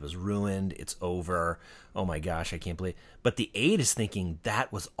relationship is ruined. It's over. Oh my gosh, I can't believe. But the eight is thinking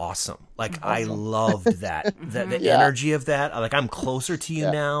that was awesome. Like I loved that. The energy of that. Like I'm closer to you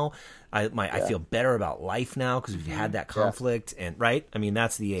now. I feel better about life now because we've had that conflict. And right. I mean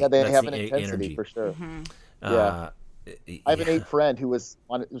that's the eight. Yeah, they that's have the an eight intensity energy for sure. Yeah. I have an eight friend who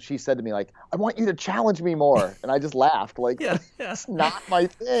she said to me like, I want you to challenge me more. And I just laughed like, that's not my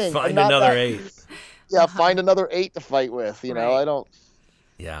thing. Find another eight. Yeah. Find another eight to fight with, I don't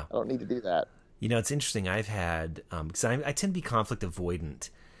need to do that. It's interesting. I've had, because I tend to be conflict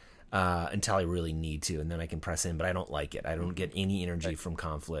avoidant until I really need to, and then I can press in, but I don't like it. I don't get any energy from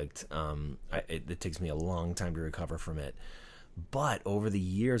conflict. It takes me a long time to recover from it. But over the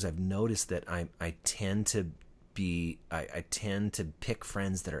years, I've noticed that I tend to pick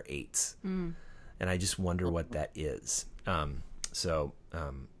friends that are eights, and I just wonder what that is.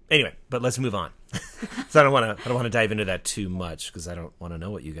 Anyway, but let's move on. So I don't want to dive into that too much because I don't want to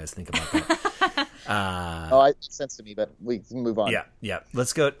know what you guys think about that. It makes sense to me, but we can move on. Yeah.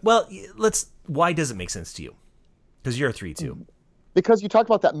 Let's go. Well, why does it make sense to you? Because you're a 3 too. Because you talked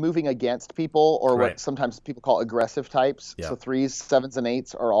about that moving against people, or what sometimes people call aggressive types. Yeah. So 3s, 7s, and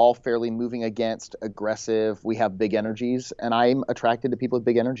 8s are all fairly moving against, aggressive. We have big energies, and I'm attracted to people with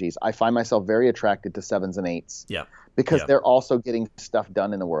big energies. I find myself very attracted to 7s and 8s. Yeah. Because they're also getting stuff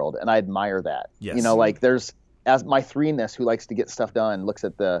done in the world, and I admire that. Yes. Like there's, as my 3-ness who likes to get stuff done looks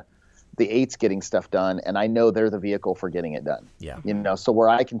at the 8s getting stuff done, and I know they're the vehicle for getting it done. Yeah. So where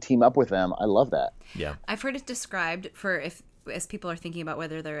I can team up with them, I love that. Yeah. I've heard it described as people are thinking about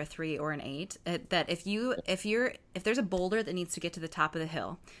whether they're a 3 or an 8, that if there's a boulder that needs to get to the top of the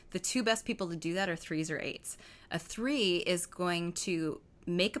hill, the two best people to do that are 3s or 8s. A 3 is going to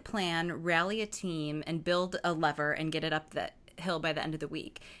make a plan, rally a team, and build a lever and get it up that hill by the end of the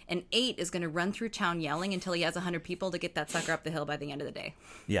week. An 8 is going to run through town yelling until he has 100 people to get that sucker up the hill by the end of the day.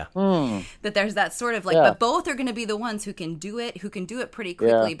 Yeah. That there's that sort of but both are going to be the ones who can do it pretty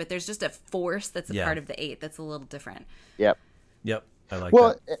quickly, but there's just a force that's a part of the 8 that's a little different. Yep. I like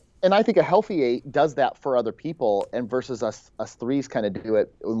that. And I think a healthy 8 does that for other people, and versus us 3s kind of do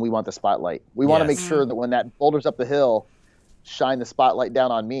it when we want the spotlight. We want to make sure that when that boulder's up the hill, shine the spotlight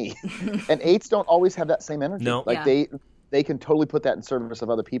down on me. And 8s don't always have that same energy. No. They can totally put that in service of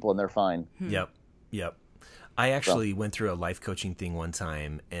other people, and they're fine. Yep. I actually went through a life coaching thing one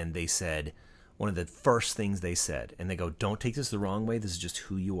time, and they said, one of the first things they said, and they go, don't take this the wrong way. This is just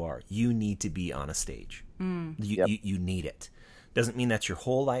who you are. You need to be on a stage. You need it. Doesn't mean that's your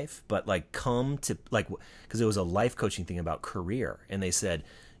whole life, but because it was a life coaching thing about career, and they said,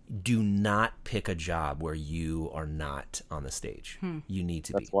 do not pick a job where you are not on the stage. You need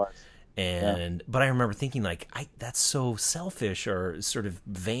to be. That's wise. But I remember thinking that's so selfish or sort of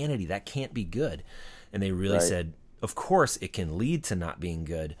vanity. That can't be good. And they really said, of course it can lead to not being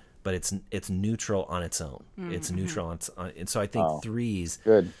good, but it's neutral on its own. It's neutral on its own. And so I think 3s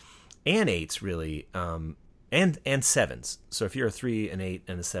and 8s really, and 7s. So if you're a 3, an 8,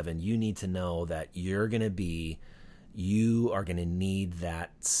 and a 7, you need to know that you are going to need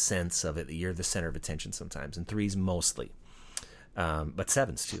that sense of it. That you're the center of attention sometimes, and 3s mostly, but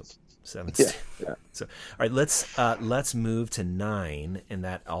 7s too. 7s. Yeah. So all right, let's move to 9, and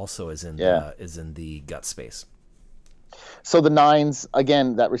that also is in the gut space. So the 9s,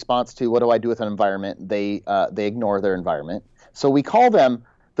 again, that response to what do I do with an environment? They ignore their environment. So we call them.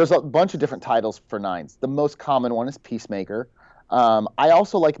 There's a bunch of different titles for 9s. The most common one is peacemaker. I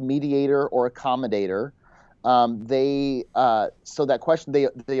also like mediator or accommodator. So that question,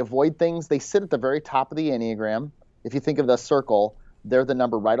 they avoid things. They sit at the very top of the Enneagram. If you think of the circle, they're the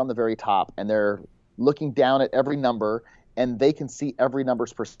number right on the very top, and they're looking down at every number, and they can see every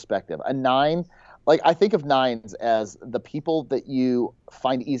number's perspective. A 9, I think of 9s as the people that you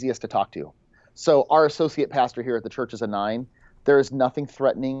find easiest to talk to. So our associate pastor here at the church is a 9. There is nothing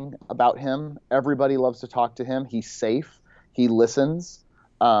threatening about him. Everybody loves to talk to him. He's safe. He listens.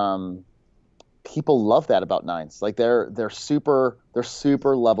 people love that about nines. Like they're super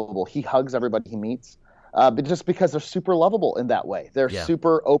lovable. He hugs everybody he meets. But just because they're super lovable in that way. They're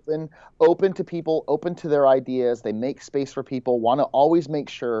super open to people, open to their ideas. They make space for people, want to always make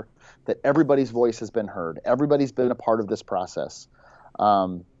sure that everybody's voice has been heard. Everybody's been a part of this process.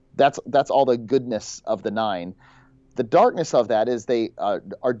 That's all the goodness of the nine. The darkness of that is they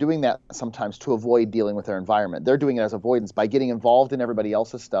are doing that sometimes to avoid dealing with their environment. They're doing it as avoidance. By getting involved in everybody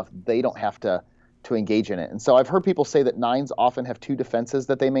else's stuff, they don't have to engage in it. And so I've heard people say that nines often have two defenses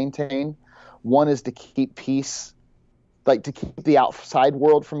that they maintain. One is to keep peace, like to keep the outside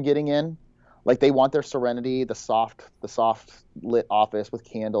world from getting in. Like they want their serenity, the soft lit office with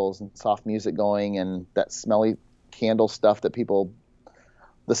candles and soft music going and that smelly candle stuff that people,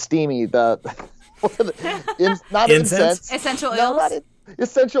 the steamy, not incense. Essential oils. No, not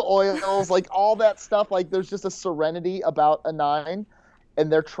essential oils, like all that stuff. Like there's just a serenity about a nine,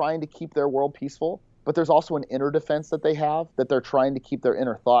 and they're trying to keep their world peaceful. But there's also an inner defense that they have, that they're trying to keep their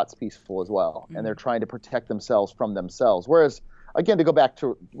inner thoughts peaceful as well. And they're trying to protect themselves from themselves. Whereas, again, to go back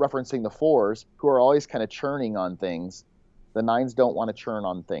to referencing the fours, who are always kind of churning on things, the nines don't want to churn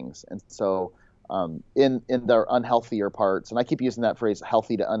on things. And so in their unhealthier parts, and I keep using that phrase,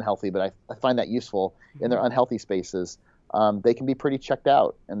 healthy to unhealthy, but I find that useful. In their unhealthy spaces, they can be pretty checked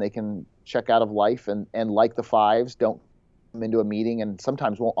out, and they can check out of life and like the fives, don't come into a meeting and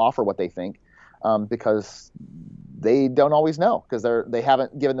sometimes won't offer what they think. Because they don't always know, because they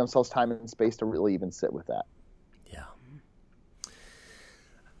haven't given themselves time and space to really even sit with that. Yeah.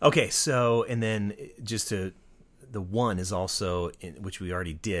 Okay, so and then the one is also, which we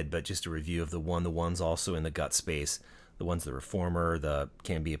already did, but just a review of the one. The one's also in the gut space. The one's the reformer,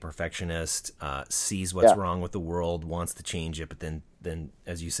 can be a perfectionist, sees what's wrong with the world, wants to change it, but then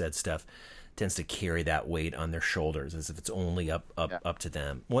as you said, Steph, tends to carry that weight on their shoulders as if it's only up to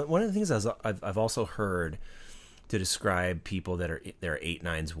them. One of the things I've also heard to describe people that are 8,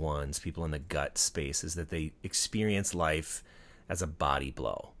 9s, 1s, people in the gut space, is that they experience life as a body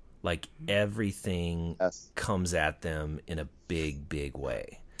blow. Like everything comes at them in a big, big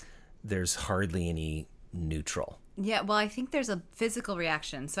way. There's hardly any neutral. Yeah, well, I think there's a physical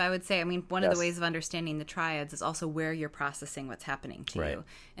reaction. So I would say, one of the ways of understanding the triads is also where you're processing what's happening to you.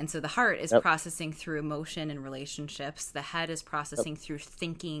 And so the heart is processing through emotion and relationships. The head is processing through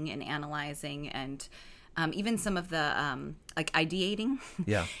thinking and analyzing and even some of the like ideating.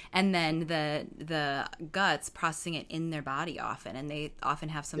 Yeah. And then the guts processing it in their body often. And they often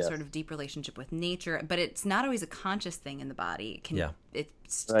have some sort of deep relationship with nature. But it's not always a conscious thing in the body. It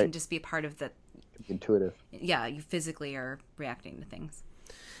can just be a part of the intuitive. Yeah, you physically are reacting to things.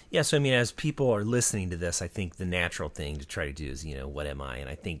 Yeah, so as people are listening to this, I think the natural thing to try to do is, what am I? And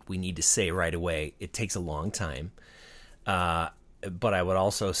I think we need to say right away, it takes a long time. But I would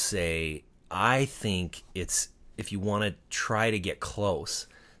also say, I think it's, if you want to try to get close,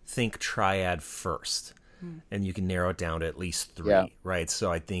 think triad first. And you can narrow it down to at least 3, right?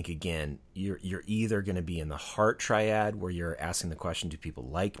 So I think, again, you're either going to be in the heart triad, where you're asking the question, do people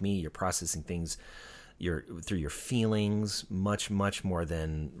like me? You're processing things through your feelings, much, much more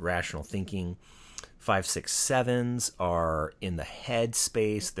than rational thinking. 5, 6, 7s are in the head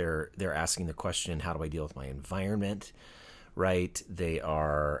space. They're asking the question, how do I deal with my environment? Right? They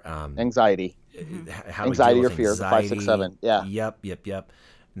are... anxiety. How anxiety do I deal or with fear, anxiety? 5, 6, 7. Yeah. Yep.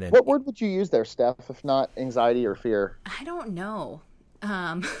 Then, what word would you use there, Steph, if not anxiety or fear? I don't know.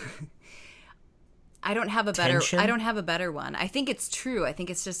 I don't have a better. Tension? I don't have a better one. I think it's true. I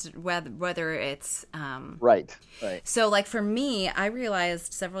think it's just whether it's right. So, like for me, I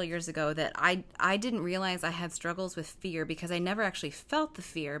realized several years ago that I didn't realize I had struggles with fear because I never actually felt the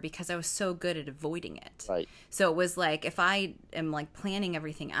fear because I was so good at avoiding it. Right. So it was like if I am like planning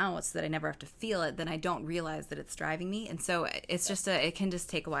everything out so that I never have to feel it, then I don't realize that it's driving me. And so it's just it can just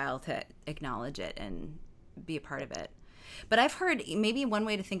take a while to acknowledge it and be a part of it. But I've heard, maybe one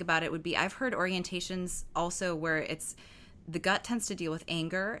way to think about it would be, I've heard orientations also where it's the gut tends to deal with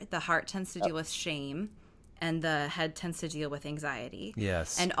anger, the heart tends to deal with shame, and the head tends to deal with anxiety.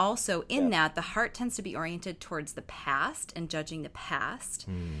 Yes. And also in that, the heart tends to be oriented towards the past and judging the past.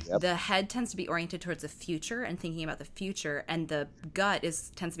 The head tends to be oriented towards the future and thinking about the future, and the gut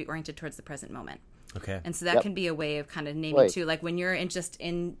tends to be oriented towards the present moment. Okay. And so that can be a way of kind of naming too, like when you're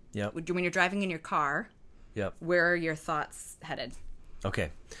when you're driving in your car. Yep. Where are your thoughts headed? Okay.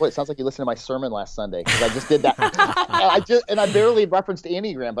 Boy, it sounds like you listened to my sermon last Sunday, because I just did that. I barely referenced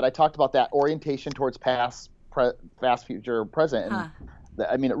Enneagram, but I talked about that orientation towards past, future, present.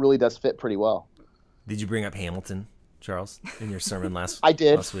 And it really does fit pretty well. Did you bring up Hamilton, Charles, in your sermon last I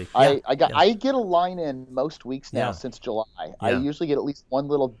did. Last week? I get a line in most weeks now since July. I usually get at least one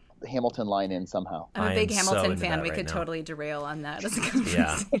little Hamilton line in somehow. I'm a big I am so Hamilton into fan. that We right could now. totally derail on that as a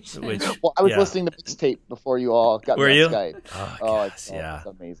Yeah. conversation. Which, Well, I was yeah. listening to this tape before you all got Were me you? on Skype. Oh, Oh, gosh, yeah. it's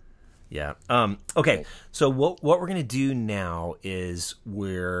amazing. Yeah. Okay. So what we're going to do now is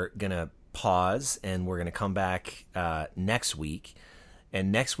we're going to pause and we're going to come back next week.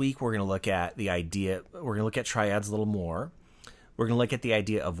 And next week we're going to look at the idea. We're going to look at triads a little more. We're going to look at the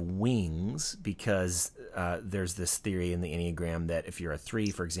idea of wings because there's this theory in the Enneagram that if you're a 3,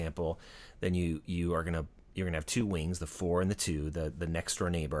 for example, then you're gonna have 2 wings, the 4 and the 2, the next door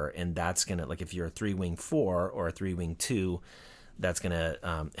neighbor, and that's gonna, like, if you're a 3-wing 4 or a 3-wing 2, that's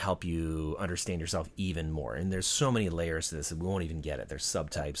gonna help you understand yourself even more. And there's so many layers to this, and we won't even get it. There's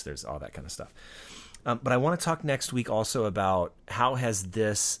subtypes, there's all that kind of stuff. But I want to talk next week also about how has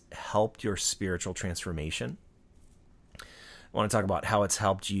this helped your spiritual transformation. I want to talk about how it's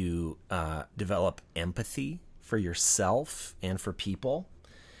helped you develop empathy for yourself and for people,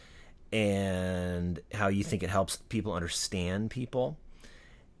 and how you think it helps people understand people,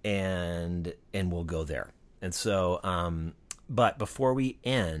 and we'll go there. And so, but before we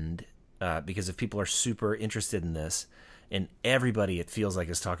end, because if people are super interested in this, and everybody, it feels like,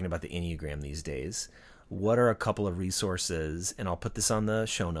 is talking about the Enneagram these days, what are a couple of resources, and I'll put this on the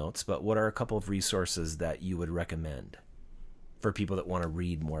show notes, but what are a couple of resources that you would recommend for people that want to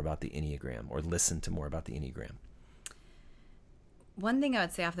read more about the Enneagram or listen to more about the Enneagram? One thing I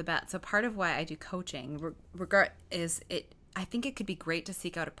would say off the bat, so part of why I do coaching I think it could be great to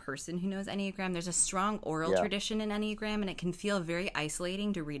seek out a person who knows Enneagram. There's a strong oral tradition in Enneagram, and it can feel very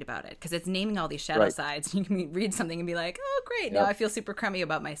isolating to read about it because it's naming all these shadow sides. You can read something and be like, oh, great, now I feel super crummy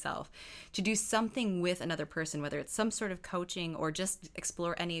about myself. To do something with another person, whether it's some sort of coaching or just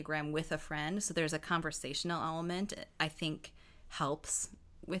explore Enneagram with a friend, so there's a conversational element, I think helps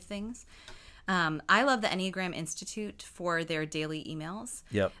with things. I love the Enneagram Institute for their daily emails.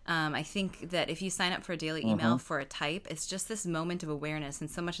 Yep. I think that if you sign up for a daily email for a type, it's just this moment of awareness. And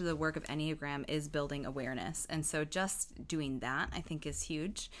so much of the work of Enneagram is building awareness. And so just doing that, I think, is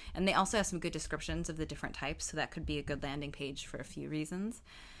huge. And they also have some good descriptions of the different types. So that could be a good landing page for a few reasons.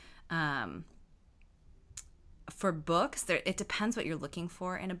 For books, it depends what you're looking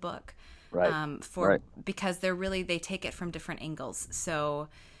for in a book. Right. Because they take it from different angles. So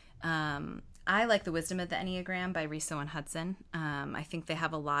I like The Wisdom of the Enneagram by Riso and Hudson. I think they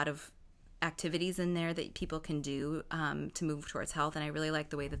have a lot of activities in there that people can do to move towards health, and I really like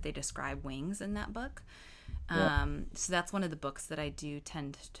the way that they describe wings in that book. So that's one of the books that I do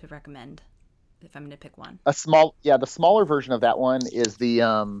tend to recommend if I'm going to pick one. The smaller version of that one is the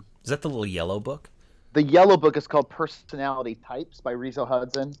Is that the little yellow book? the yellow book is called Personality Types by Riso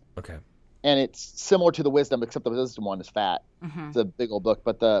Hudson. Okay. And it's similar to the Wisdom, except the Wisdom one is fat. Mm-hmm. It's a big old book.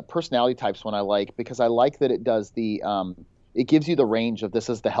 But the Personality Types one I like because I like that it does it gives you the range of this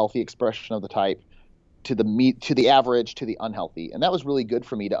is the healthy expression of the type to the average to the unhealthy. And that was really good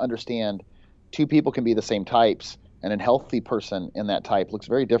for me to understand 2 people can be the same types, and a healthy person in that type looks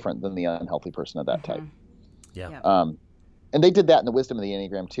very different than the unhealthy person of that type. Yeah. And they did that in the Wisdom of the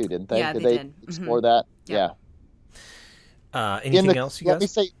Enneagram too, didn't they? Yeah, did they they did. explore that? Yeah. Anything else, you guys? Let me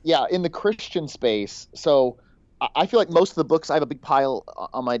say, in the Christian space. So I feel like most of the books, I have a big pile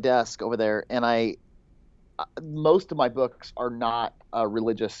on my desk over there, and most of my books are not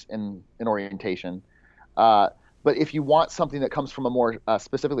religious in orientation. But if you want something that comes from a more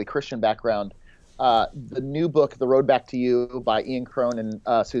specifically Christian background, the new book, The Road Back to You by Ian Crone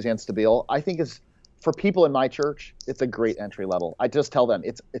and Suzanne Stabile, I think is, for people in my church, it's a great entry level. I just tell them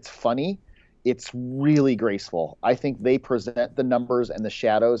it's funny. It's really graceful. I think they present the numbers and the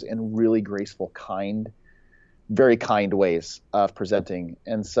shadows in really graceful, very kind ways of presenting.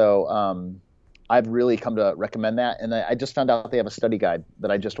 And so I've really come to recommend that. And I just found out they have a study guide that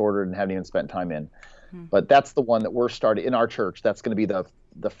I just ordered and haven't even spent time in. But that's the one that we're starting in our church. That's going to be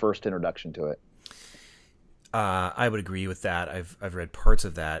the first introduction to it. I would agree with that. I've read parts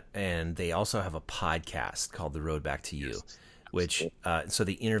of that, and they also have a podcast called The Road Back to You, which so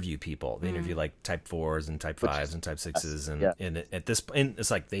they interview people. They interview like type 4s and type 5s and type 6s, and at this point,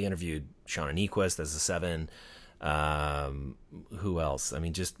 it's like they interviewed Shauna Niequist as a 7. Who else? I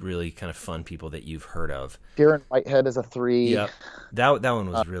mean, just really kind of fun people that you've heard of. Darren Whitehead is a 3. Yeah, that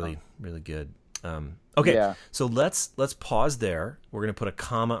one was really good. Okay, so let's pause there. We're going to put a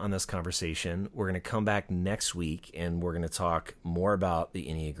comma on this conversation. We're going to come back next week, and we're going to talk more about the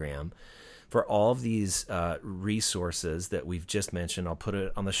Enneagram. For all of these resources that we've just mentioned, I'll put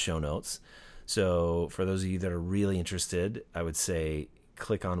it on the show notes. So for those of you that are really interested, I would say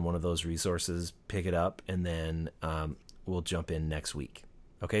click on one of those resources, pick it up, and then we'll jump in next week.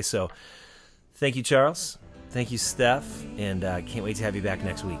 Okay, so thank you, Charles. Thank you, Steph, and can't wait to have you back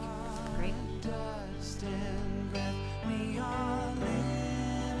next week.